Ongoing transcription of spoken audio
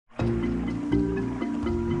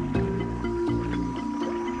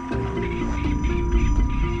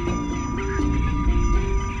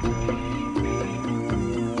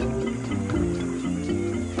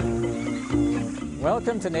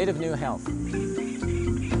Welcome to Native New Health.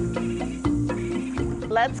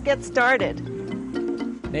 Let's get started.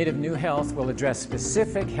 Native New Health will address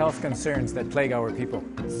specific health concerns that plague our people.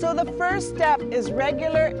 So the first step is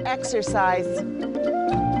regular exercise.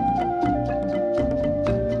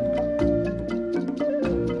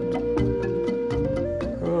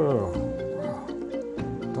 Oh,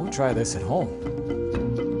 don't try this at home.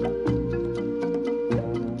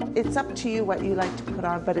 It's up to you what you like to put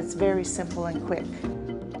on, but it's very simple and quick.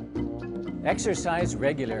 Exercise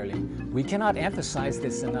regularly. We cannot emphasize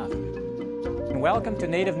this enough. Welcome to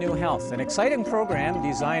Native New Health, an exciting program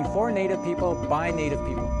designed for Native people by Native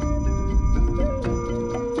people.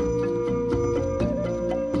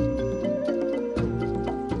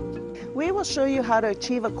 We will show you how to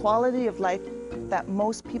achieve a quality of life that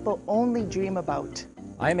most people only dream about.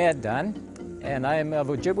 I'm Ed Dunn, and I'm of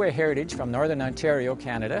Ojibwe heritage from Northern Ontario,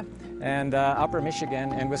 Canada, and Upper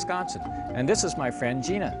Michigan and Wisconsin. And this is my friend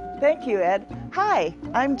Gina. Thank you, Ed. Hi,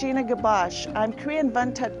 I'm Gina Gabosh. I'm Korean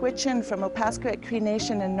Vuntut Gwich'in from Opaskwayak Cree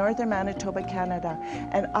Nation in northern Manitoba, Canada.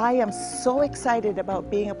 And I am so excited about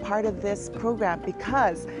being a part of this program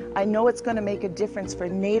because I know it's going to make a difference for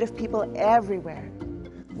Native people everywhere.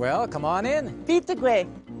 Well, come on in. Vitigwe.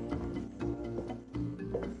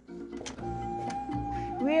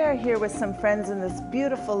 We are here with some friends in this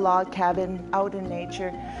beautiful log cabin out in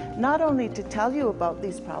nature, not only to tell you about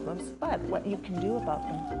these problems, but what you can do about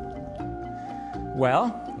them.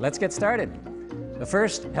 Well, let's get started. The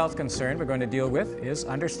first health concern we're going to deal with is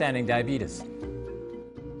understanding diabetes.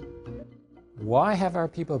 Why have our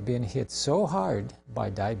people been hit so hard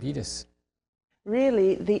by diabetes?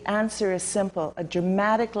 Really, the answer is simple. A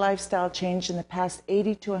dramatic lifestyle change in the past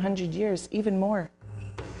 80 to 100 years, even more.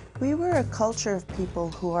 We were a culture of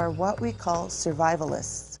people who are what we call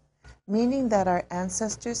survivalists, meaning that our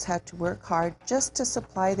ancestors had to work hard just to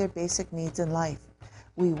supply their basic needs in life.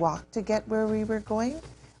 We walked to get where we were going,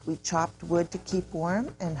 we chopped wood to keep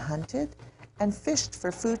warm and hunted, and fished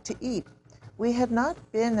for food to eat. We had not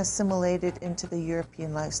been assimilated into the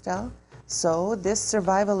European lifestyle, so this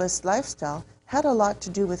survivalist lifestyle had a lot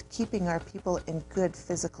to do with keeping our people in good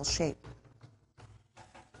physical shape.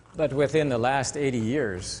 But within the last 80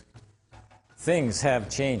 years, things have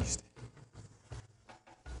changed.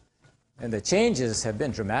 And the changes have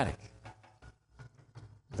been dramatic.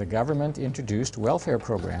 The government introduced welfare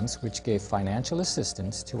programs which gave financial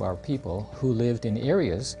assistance to our people who lived in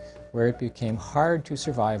areas where it became hard to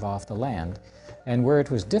survive off the land and where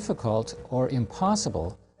it was difficult or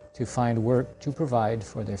impossible to find work to provide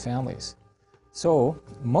for their families. So,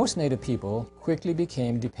 most Native people quickly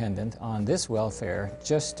became dependent on this welfare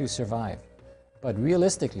just to survive. But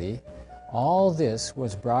realistically, all this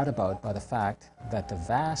was brought about by the fact that the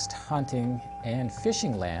vast hunting and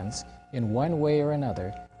fishing lands in one way or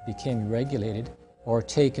another became regulated or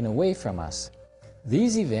taken away from us.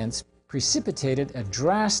 These events precipitated a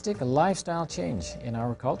drastic lifestyle change in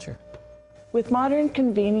our culture. With modern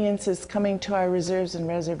conveniences coming to our reserves and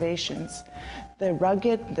reservations, the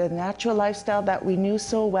rugged, the natural lifestyle that we knew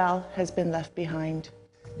so well has been left behind.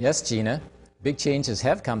 Yes, Gina, big changes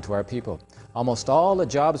have come to our people. Almost all the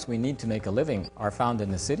jobs we need to make a living are found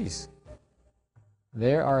in the cities.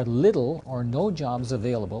 There are little or no jobs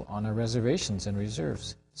available on our reservations and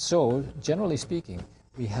reserves. So, generally speaking,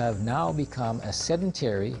 we have now become a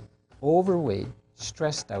sedentary, overweight,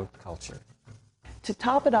 stressed out culture. To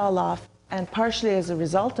top it all off, and partially as a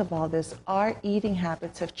result of all this, our eating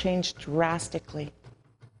habits have changed drastically.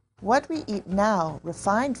 What we eat now,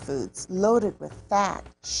 refined foods loaded with fat,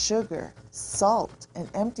 sugar, salt, and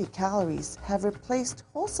empty calories, have replaced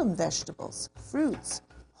wholesome vegetables, fruits,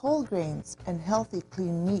 whole grains, and healthy,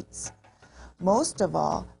 clean meats. Most of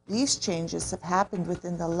all, these changes have happened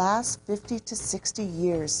within the last 50 to 60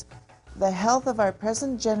 years. The health of our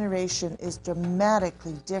present generation is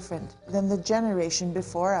dramatically different than the generation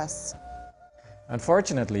before us.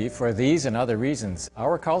 Unfortunately, for these and other reasons,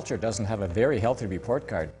 our culture doesn't have a very healthy report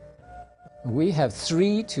card. We have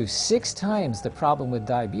 3 to 6 times the problem with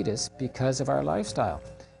diabetes because of our lifestyle.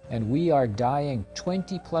 And we are dying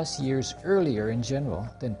 20 plus years earlier in general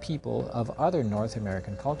than people of other North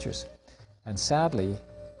American cultures. And sadly,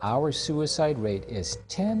 our suicide rate is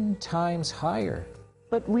 10 times higher.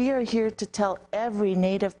 But we are here to tell every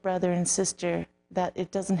Native brother and sister that it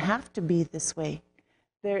doesn't have to be this way.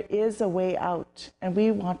 There is a way out, and we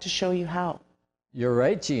want to show you how. You're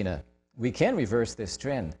right, Gina. We can reverse this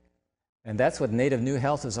trend. And that's what Native New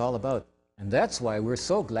Health is all about. And that's why we're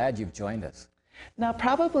so glad you've joined us. Now,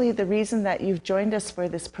 probably the reason that you've joined us for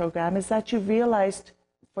this program is that you've realized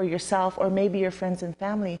for yourself, or maybe your friends and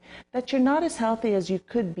family, that you're not as healthy as you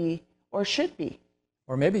could be or should be.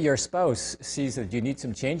 Or maybe your spouse sees that you need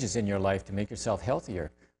some changes in your life to make yourself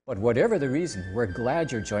healthier. But whatever the reason, we're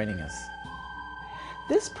glad you're joining us.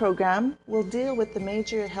 This program will deal with the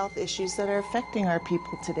major health issues that are affecting our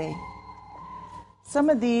people today. Some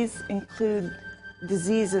of these include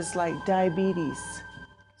diseases like diabetes,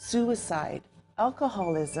 suicide,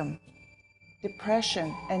 alcoholism,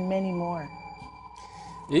 depression, and many more.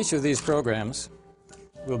 Each of these programs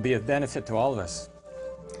will be of benefit to all of us,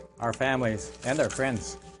 our families, and our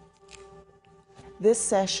friends. This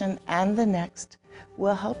session and the next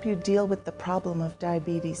will help you deal with the problem of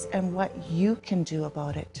diabetes and what you can do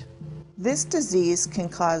about it. This disease can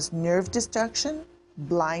cause nerve destruction,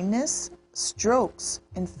 blindness, strokes,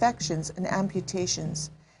 infections, and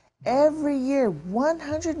amputations. Every year,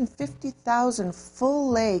 150,000 full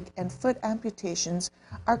leg and foot amputations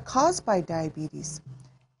are caused by diabetes.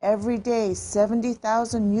 Every day,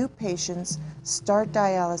 70,000 new patients start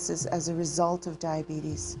dialysis as a result of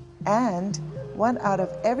diabetes. And 1 out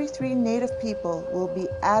of every 3 Native people will be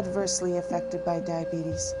adversely affected by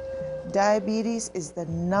diabetes. Diabetes is the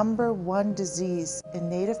 #1 disease in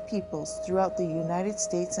Native peoples throughout the United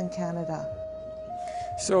States and Canada.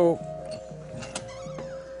 So,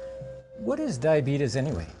 what is diabetes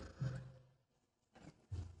anyway?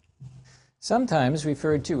 Sometimes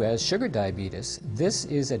referred to as sugar diabetes, this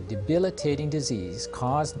is a debilitating disease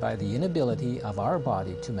caused by the inability of our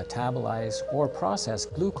body to metabolize or process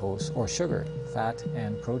glucose or sugar, fat,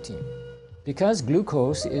 and protein. Because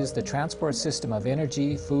glucose is the transport system of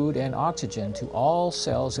energy, food, and oxygen to all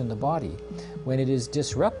cells in the body, when it is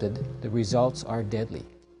disrupted, the results are deadly.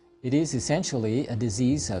 It is essentially a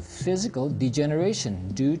disease of physical degeneration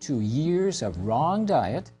due to years of wrong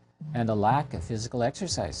diet and a lack of physical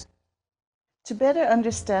exercise. To better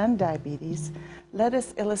understand diabetes, let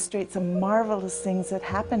us illustrate some marvelous things that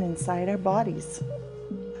happen inside our bodies.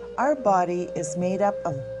 Our body is made up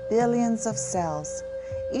of billions of cells.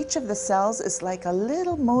 Each of the cells is like a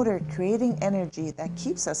little motor creating energy that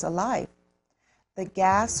keeps us alive. The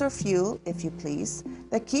gas or fuel, if you please,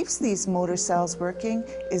 that keeps these motor cells working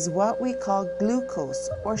is what we call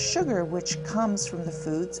glucose or sugar, which comes from the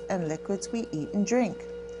foods and liquids we eat and drink.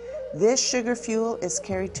 This sugar fuel is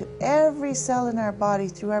carried to every cell in our body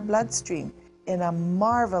through our bloodstream in a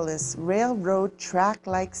marvelous railroad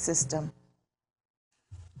track-like system.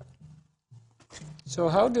 So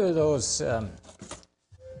how do those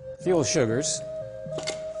fuel sugars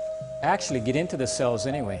actually get into the cells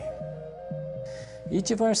anyway?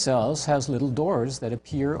 Each of our cells has little doors that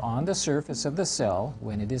appear on the surface of the cell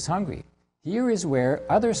when it is hungry. Here is where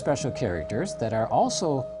other special characters that are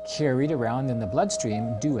also carried around in the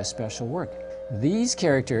bloodstream do a special work. These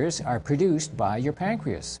characters are produced by your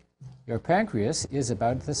pancreas. Your pancreas is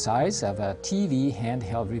about the size of a TV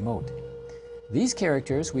handheld remote. These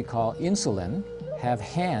characters we call insulin have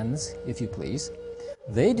hands, if you please.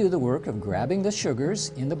 They do the work of grabbing the sugars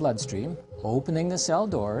in the bloodstream, opening the cell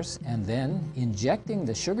doors, and then injecting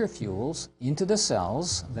the sugar fuels into the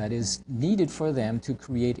cells that is needed for them to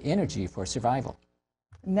create energy for survival.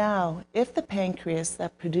 Now, if the pancreas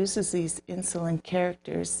that produces these insulin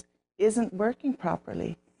characters isn't working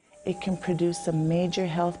properly, it can produce some major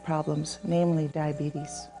health problems, namely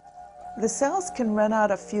diabetes. The cells can run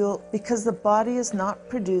out of fuel because the body is not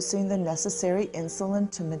producing the necessary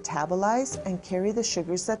insulin to metabolize and carry the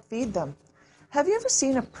sugars that feed them. Have you ever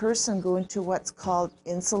seen a person go into what's called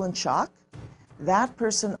insulin shock? That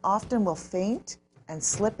person often will faint and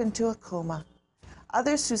slip into a coma.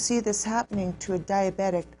 Others who see this happening to a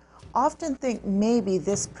diabetic often think maybe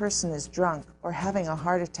this person is drunk or having a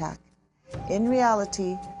heart attack. In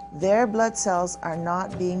reality, their blood cells are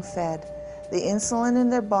not being fed. The insulin in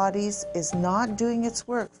their bodies is not doing its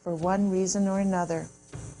work for one reason or another.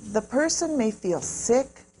 The person may feel sick,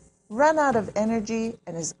 run out of energy,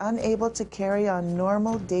 and is unable to carry on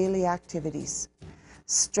normal daily activities.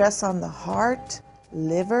 Stress on the heart,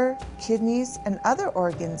 liver, kidneys, and other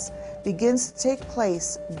organs begins to take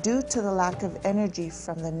place due to the lack of energy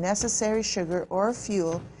from the necessary sugar or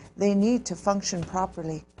fuel they need to function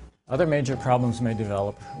properly. Other major problems may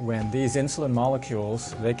develop when these insulin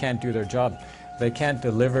molecules, they can't do their job. They can't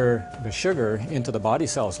deliver the sugar into the body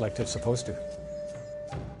cells like they're supposed to.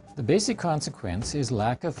 The basic consequence is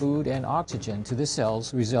lack of food and oxygen to the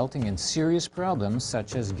cells, resulting in serious problems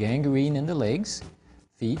such as gangrene in the legs,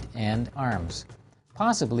 feet, and arms,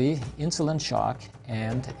 possibly insulin shock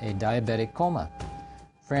and a diabetic coma.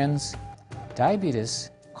 Friends,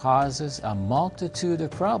 diabetes causes a multitude of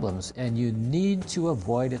problems, and you need to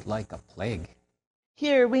avoid it like a plague.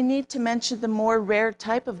 Here we need to mention the more rare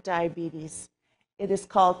type of diabetes. It is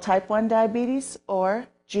called type 1 diabetes or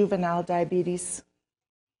juvenile diabetes.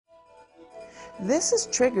 This is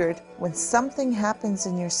triggered when something happens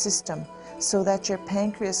in your system so that your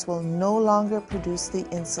pancreas will no longer produce the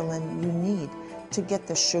insulin you need to get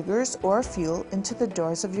the sugars or fuel into the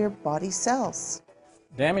doors of your body cells.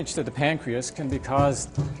 Damage to the pancreas can be caused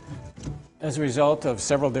as a result of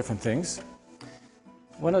several different things.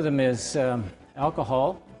 One of them is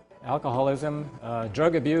alcoholism,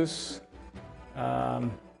 drug abuse,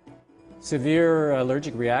 severe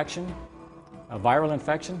allergic reaction, a viral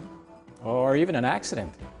infection, or even an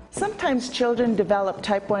accident. Sometimes children develop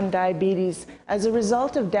type 1 diabetes as a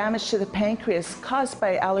result of damage to the pancreas caused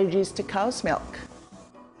by allergies to cow's milk.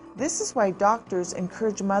 This is why doctors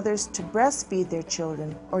encourage mothers to breastfeed their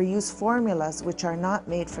children or use formulas which are not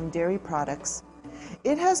made from dairy products.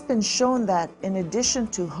 It has been shown that in addition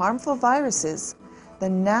to harmful viruses, the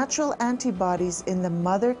natural antibodies in the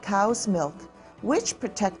mother cow's milk, which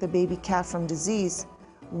protect the baby calf from disease,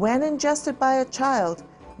 when ingested by a child,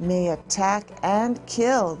 may attack and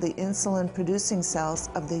kill the insulin-producing cells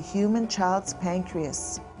of the human child's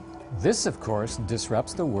pancreas. This, of course,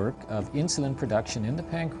 disrupts the work of insulin production in the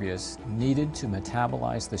pancreas needed to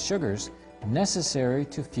metabolize the sugars necessary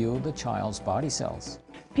to fuel the child's body cells.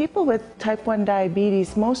 People with type 1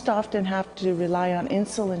 diabetes most often have to rely on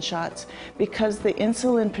insulin shots because the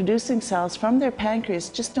insulin-producing cells from their pancreas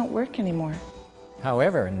just don't work anymore.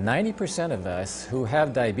 However, 90% of us who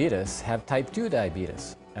have diabetes have type 2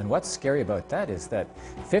 diabetes. And what's scary about that is that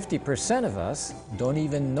 50% of us don't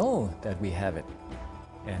even know that we have it.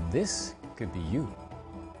 And this could be you.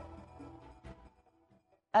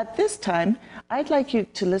 At this time, I'd like you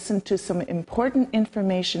to listen to some important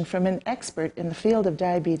information from an expert in the field of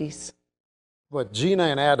diabetes. What Gina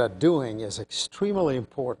and Ed are doing is extremely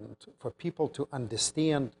important for people to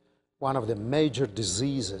understand one of the major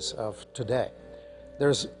diseases of today.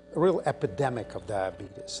 There's a real epidemic of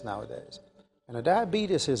diabetes nowadays. And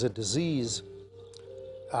diabetes is a disease,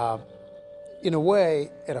 in a way,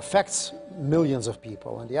 it affects millions of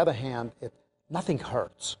people. On the other hand, nothing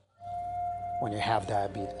hurts when you have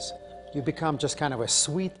diabetes. You become just kind of a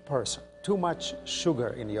sweet person, too much sugar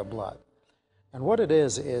in your blood. And what it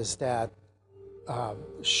is that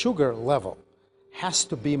sugar level has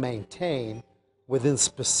to be maintained within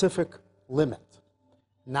specific limit,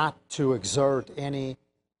 not to exert any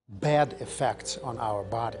bad effects on our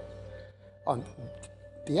body. On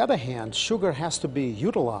the other hand, sugar has to be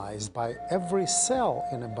utilized by every cell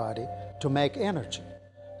in a body to make energy.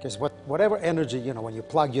 Because whatever energy, when you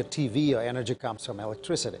plug your TV, your energy comes from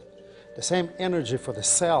electricity. The same energy for the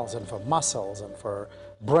cells and for muscles and for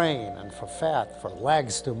brain and for fat, for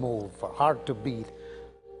legs to move, for heart to beat.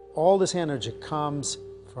 All this energy comes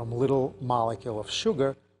from little molecule of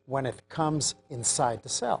sugar when it comes inside the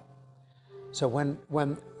cell. So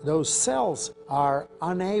when those cells are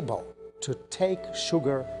unable to take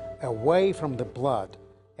sugar away from the blood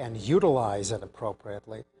and utilize it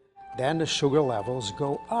appropriately, then the sugar levels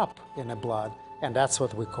go up in the blood, and that's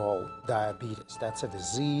what we call diabetes. That's a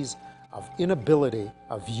disease of inability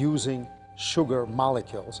of using sugar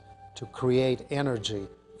molecules to create energy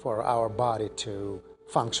for our body to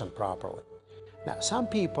function properly. Now, some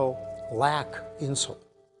people lack insulin,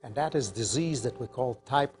 and that is disease that we call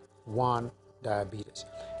type 1 diabetes.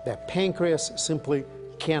 Their pancreas simply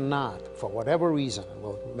cannot, for whatever reason, and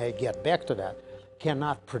we may get back to that,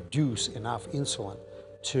 cannot produce enough insulin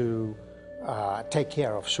to take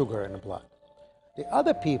care of sugar in the blood. The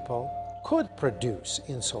other people could produce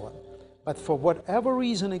insulin, but for whatever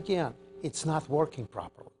reason, again, it's not working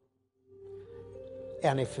properly.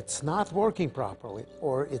 And if it's not working properly,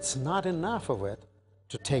 or it's not enough of it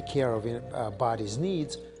to take care of body's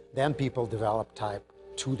needs, then people develop type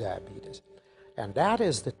 2 diabetes. And that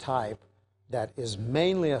is the type that is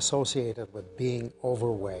mainly associated with being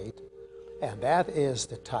overweight, and that is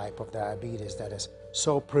the type of diabetes that is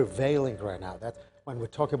so prevailing right now. That when we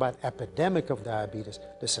talk about epidemic of diabetes,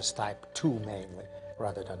 this is type 2 mainly,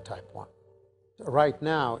 rather than type 1. Right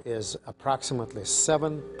now is approximately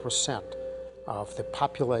 7% of the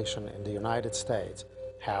population in the United States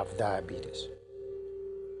have diabetes.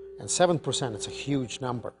 And 7% is a huge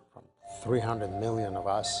number from 300 million of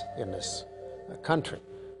us in this country.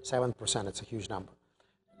 7%, it's a huge number.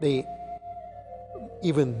 The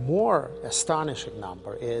even more astonishing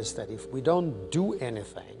number is that if we don't do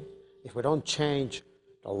anything, if we don't change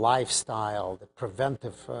the lifestyle, the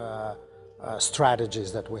preventive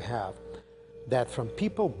strategies that we have, that from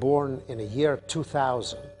people born in the year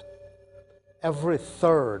 2000, every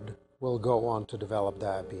third will go on to develop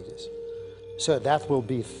diabetes. So that will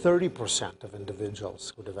be 30% of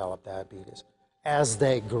individuals who develop diabetes as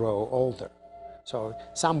they grow older. So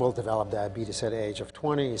some will develop diabetes at the age of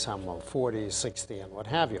 20, some will 40, 60, and what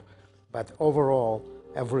have you. But overall,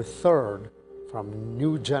 every third from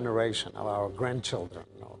new generation of our grandchildren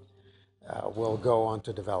will go on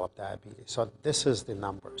to develop diabetes. So this is the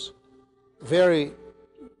numbers. Very,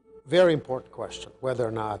 very important question, whether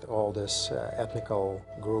or not all these ethnical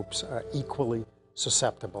groups are equally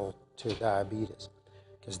susceptible to diabetes.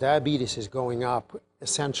 Because diabetes is going up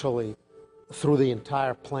essentially through the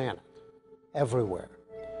entire planet, everywhere.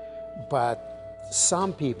 But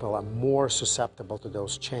some people are more susceptible to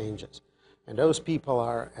those changes. And those people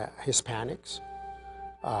are Hispanics,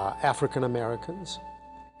 African Americans,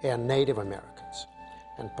 and Native Americans.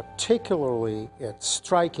 And particularly, it's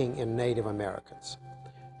striking in Native Americans.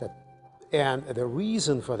 And the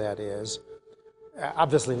reason for that is,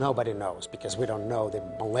 obviously nobody knows, because we don't know the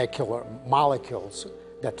molecules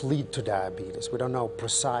that lead to diabetes. We don't know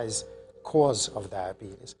precise cause of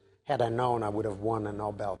diabetes. Had I known, I would have won a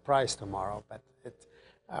Nobel Prize tomorrow, but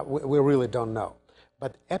we really don't know.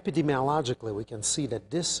 But epidemiologically, we can see that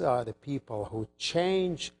these are the people who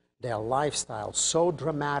change their lifestyle so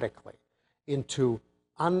dramatically into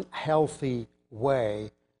unhealthy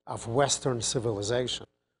way of Western civilization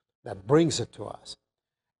that brings it to us.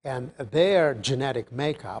 And their genetic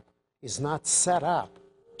makeup is not set up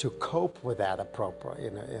to cope with that appropriately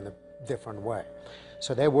in a different way.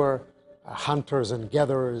 So they were hunters and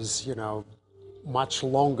gatherers, much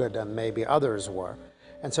longer than maybe others were.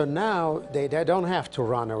 And so now they don't have to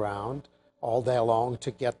run around all day long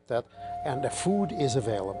to get that, and the food is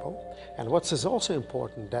available. And what's is also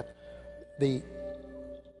important, that the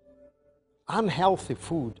unhealthy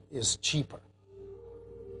food is cheaper.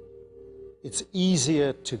 It's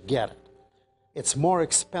easier to get it. It's more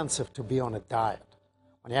expensive to be on a diet.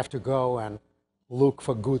 When you have to go and look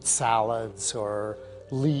for good salads or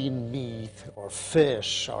lean meat or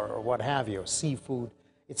fish or what have you, seafood,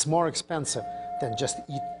 it's more expensive than just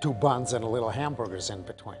eat 2 buns and a little hamburgers in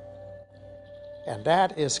between. And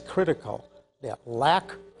that is critical, the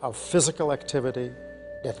lack of physical activity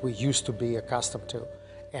that we used to be accustomed to,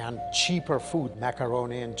 and cheaper food,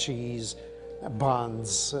 macaroni and cheese,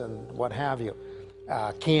 buns, and what have you,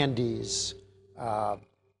 candies.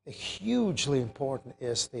 Hugely important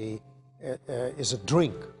is a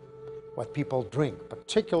drink, what people drink,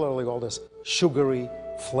 particularly all these sugary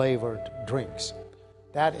flavored drinks.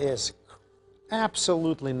 That is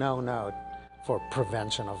absolutely no for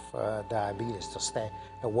prevention of diabetes, to stay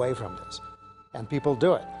away from this. And people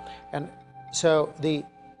do it. And so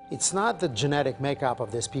it's not the genetic makeup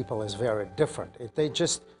of these people is very different. They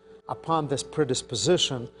just, upon this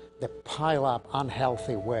predisposition, they pile up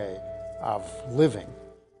unhealthy way of living,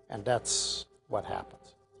 and that's what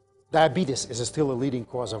happens. Diabetes is still a leading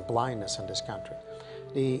cause of blindness in this country.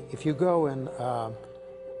 If you go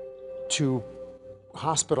to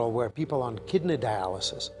hospital where people on kidney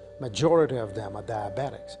dialysis, majority of them are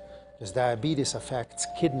diabetics, because diabetes affects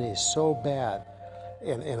kidneys so bad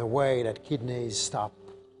in a way that kidneys stop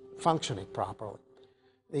functioning properly.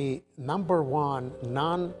 The number one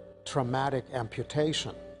non-traumatic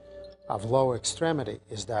amputation of lower extremity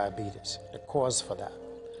is diabetes, the cause for that.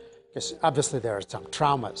 Because obviously there are some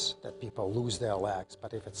traumas that people lose their legs,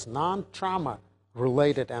 but if it's non-trauma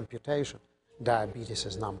related amputation, diabetes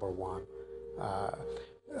is number one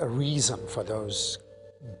a reason for those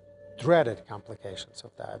dreaded complications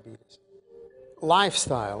of diabetes.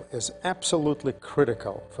 Lifestyle is absolutely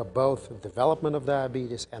critical for both the development of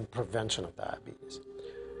diabetes and prevention of diabetes.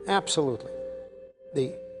 Absolutely.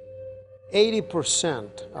 The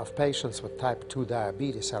 80% of patients with type 2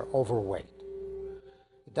 diabetes are overweight.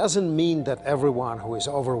 It doesn't mean that everyone who is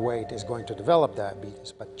overweight is going to develop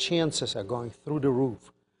diabetes, but chances are going through the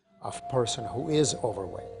roof of a person who is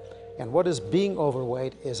overweight. And what is being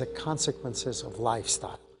overweight is a consequences of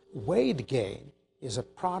lifestyle. Weight gain is a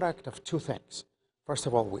product of two things. First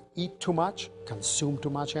of all, we eat too much, consume too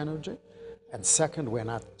much energy, and second, we're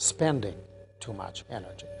not spending too much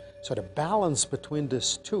energy. So the balance between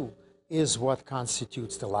these two is what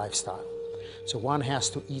constitutes the lifestyle. So one has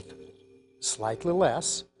to eat slightly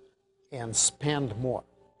less and spend more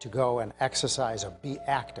to go and exercise or be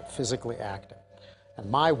active, physically active. And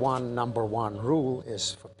my number one rule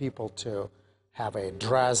is for people to have a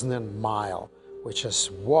Dresden mile, which is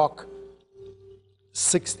walk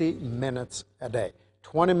 60 minutes a day.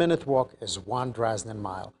 20-minute walk is 1 Dresden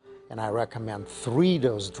mile, and I recommend 3 of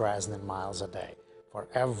those Dresden miles a day for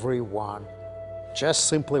everyone, just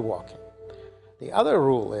simply walking. The other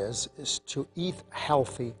rule is to eat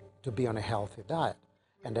healthy, to be on a healthy diet.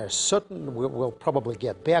 And there's certain, we'll probably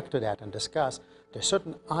get back to that and discuss, there's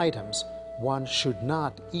certain items one should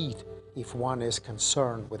not eat if one is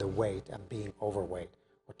concerned with the weight and being overweight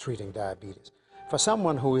or treating diabetes. For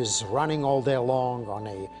someone who is running all day long on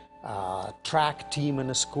a track team in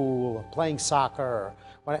a school, or playing soccer,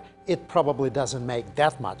 it probably doesn't make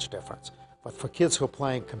that much difference. But for kids who are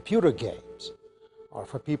playing computer games, or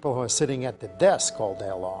for people who are sitting at the desk all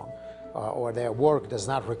day long, or their work does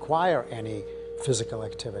not require any physical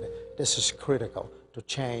activity, this is critical to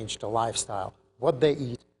change the lifestyle, what they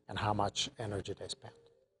eat, and how much energy they spend.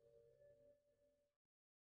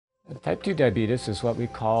 Type 2 diabetes is what we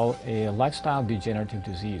call a lifestyle degenerative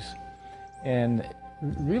disease. And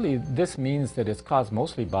really, this means that it's caused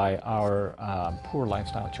mostly by our poor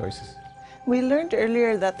lifestyle choices. We learned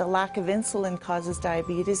earlier that the lack of insulin causes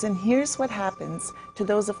diabetes, and here's what happens to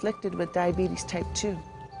those afflicted with diabetes type 2.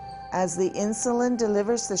 As the insulin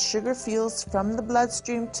delivers the sugar fuels from the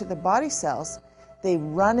bloodstream to the body cells, they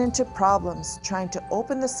run into problems trying to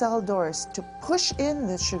open the cell doors to push in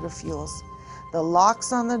the sugar fuels. The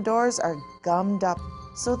locks on the doors are gummed up,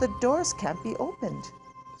 so the doors can't be opened.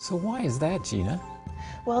 So why is that, Gina?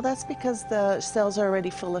 Well, that's because the cells are already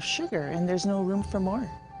full of sugar and there's no room for more.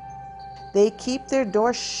 They keep their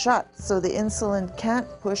doors shut so the insulin can't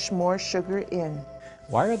push more sugar in.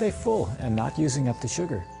 Why are they full and not using up the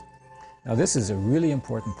sugar? Now, this is a really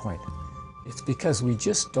important point. It's because we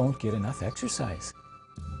just don't get enough exercise.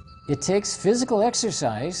 It takes physical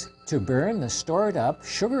exercise to burn the stored up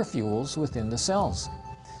sugar fuels within the cells.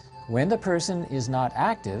 When the person is not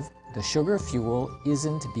active, the sugar fuel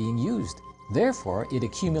isn't being used. Therefore, it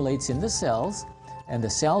accumulates in the cells and the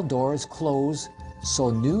cell doors close,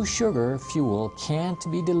 so new sugar fuel can't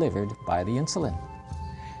be delivered by the insulin.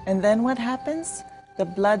 And then what happens? The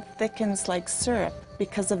blood thickens like syrup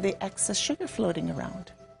because of the excess sugar floating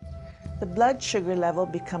around. The blood sugar level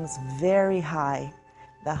becomes very high.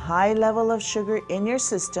 The high level of sugar in your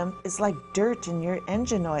system is like dirt in your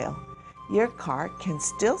engine oil. Your car can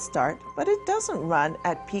still start, but it doesn't run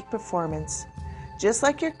at peak performance. Just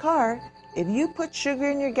like your car, if you put sugar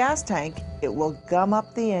in your gas tank, it will gum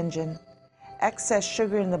up the engine. Excess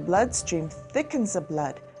sugar in the bloodstream thickens the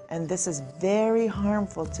blood, and this is very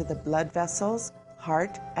harmful to the blood vessels,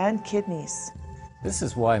 heart, and kidneys. This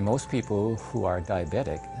is why most people who are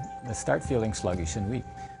diabetic start feeling sluggish and weak.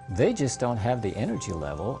 They just don't have the energy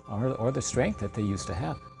level or the strength that they used to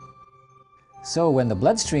have. So when the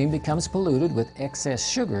bloodstream becomes polluted with excess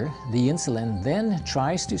sugar, the insulin then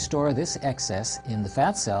tries to store this excess in the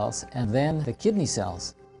fat cells and then the kidney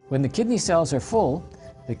cells. When the kidney cells are full,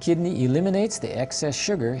 the kidney eliminates the excess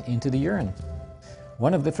sugar into the urine.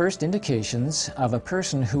 One of the first indications of a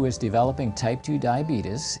person who is developing type 2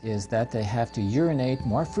 diabetes is that they have to urinate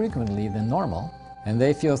more frequently than normal, and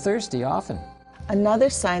they feel thirsty often. Another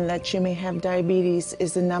sign that you may have diabetes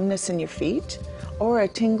is a numbness in your feet or a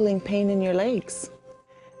tingling pain in your legs.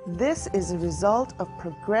 This is a result of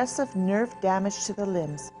progressive nerve damage to the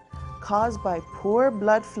limbs caused by poor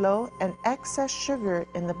blood flow and excess sugar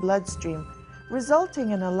in the bloodstream, resulting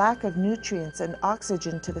in a lack of nutrients and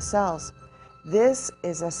oxygen to the cells. This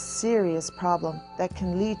is a serious problem that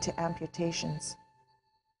can lead to amputations.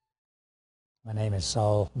 My name is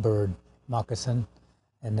Saul Bird Moccasin,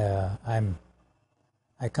 and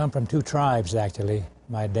I come from two tribes, actually.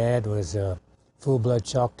 My dad was full-blood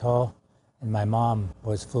Choctaw, and my mom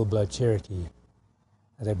was full-blood Cherokee.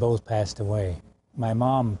 They both passed away. My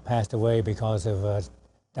mom passed away because of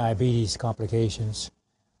diabetes complications,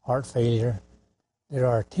 heart failure. There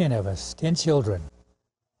are 10 of us, 10 children.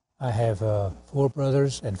 I have 4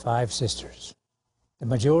 brothers and 5 sisters. The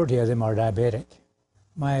majority of them are diabetic.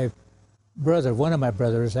 My brother, one of my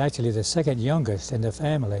brothers, actually the second youngest in the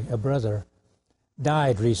family, a brother,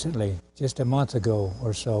 died recently, just a month ago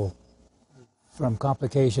or so, from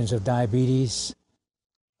complications of diabetes.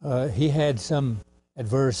 He had some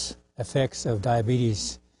adverse effects of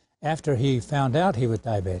diabetes after he found out he was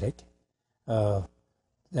diabetic. For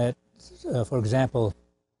example,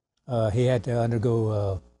 he had to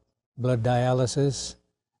undergo blood dialysis.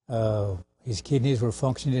 His kidneys were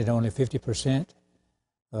functioning at only 50%.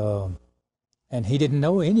 And he didn't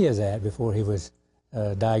know any of that before he was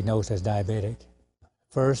diagnosed as diabetic.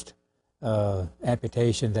 First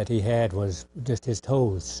amputation that he had was just his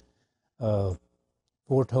toes. 4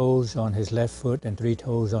 toes on his left foot and 3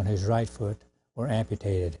 toes on his right foot were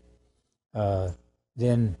amputated.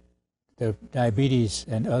 Then the diabetes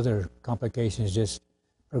and other complications just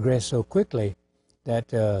progressed so quickly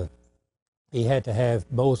that he had to have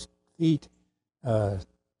both feet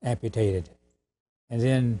amputated. And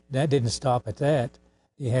then that didn't stop at that.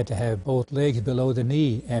 He had to have both legs below the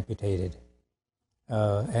knee amputated.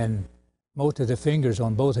 And most of the fingers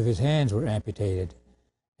on both of his hands were amputated.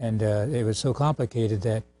 And it was so complicated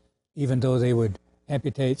that even though they would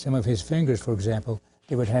amputate some of his fingers, for example,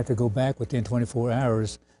 they would have to go back within 24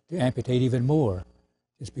 hours to amputate even more,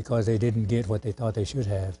 It's because they didn't get what they thought they should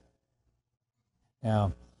have.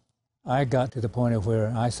 Now, I got to the point of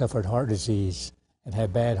where I suffered heart disease and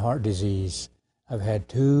had bad heart disease. I've had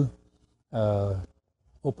 2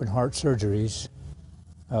 open heart surgeries,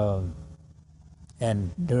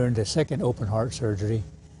 and during the second open heart surgery,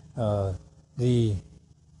 my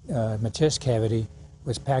chest cavity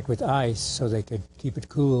was packed with ice so they could keep it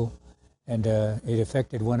cool, and it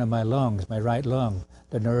affected one of my lungs, my right lung,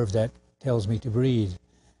 the nerve that tells me to breathe.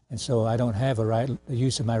 And so I don't have the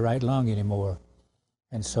use of my right lung anymore.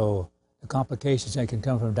 And so the complications that can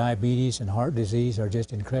come from diabetes and heart disease are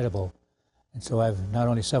just incredible. And so I've not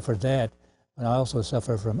only suffered that, but I also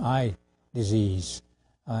suffer from eye disease,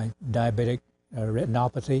 diabetic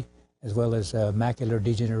retinopathy, as well as macular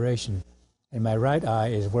degeneration. And my right eye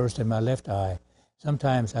is worse than my left eye.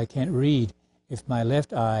 Sometimes I can't read if my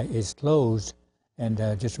left eye is closed and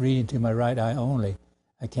just reading to my right eye only.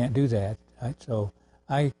 I can't do that. So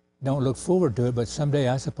I don't look forward to it, but someday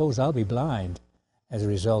I suppose I'll be blind as a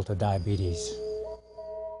result of diabetes.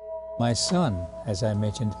 My son, as I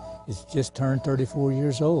mentioned, is just turned 34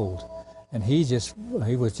 years old, and he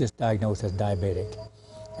was just diagnosed as diabetic.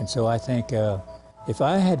 And so I think if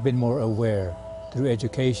I had been more aware through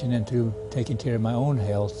education and through taking care of my own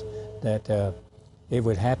health that it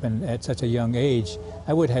would happen at such a young age,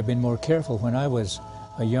 I would have been more careful when I was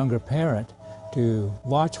a younger parent to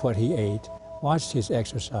watch what he ate, watch his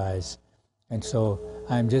exercise. And so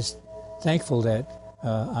I'm just thankful that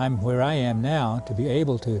I'm where I am now to be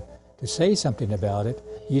able to say something about it.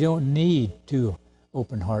 You don't need 2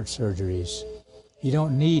 open heart surgeries. You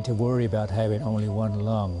don't need to worry about having only 1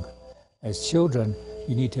 lung. As children,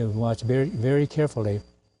 you need to watch very, very carefully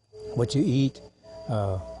what you eat,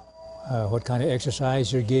 what kind of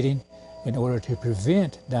exercise you're getting in order to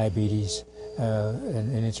prevent diabetes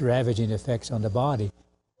and its ravaging effects on the body.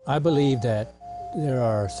 I believe that there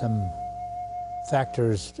are some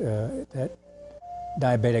factors that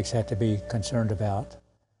diabetics have to be concerned about.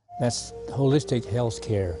 That's holistic health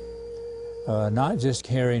care, not just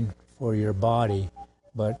caring for your body,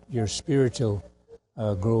 but your spiritual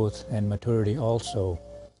growth and maturity also.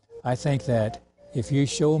 I think that if you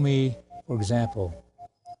show me, for example,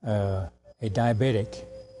 a diabetic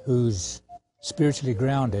who's spiritually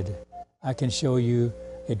grounded, I can show you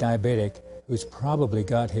a diabetic who's probably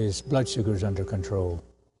got his blood sugars under control.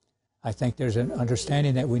 I think there's an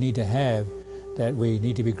understanding that we need to have, that we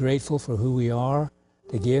need to be grateful for who we are,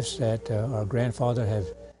 the gifts that our grandfather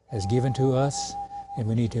has given to us, and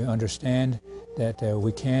we need to understand that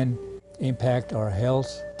we can impact our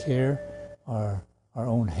health care, our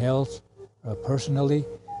own health personally,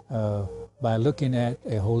 by looking at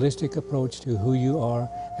a holistic approach to who you are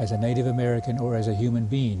as a Native American or as a human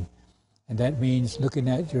being. And that means looking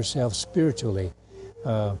at yourself spiritually.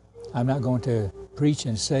 I'm not going to preach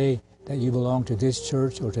and say that you belong to this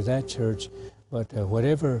church or to that church, but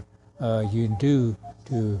whatever you do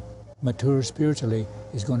to mature spiritually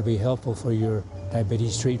is going to be helpful for your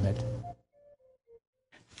diabetes treatment.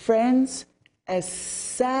 Friends, as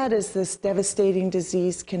sad as this devastating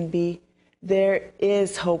disease can be, there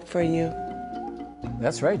is hope for you.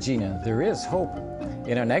 That's right, Gina, there is hope.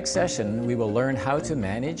 In our next session, we will learn how to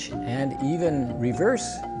manage and even reverse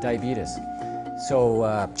diabetes.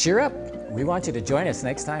 So cheer up. We want you to join us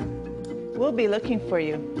next time. We'll be looking for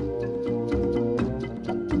you.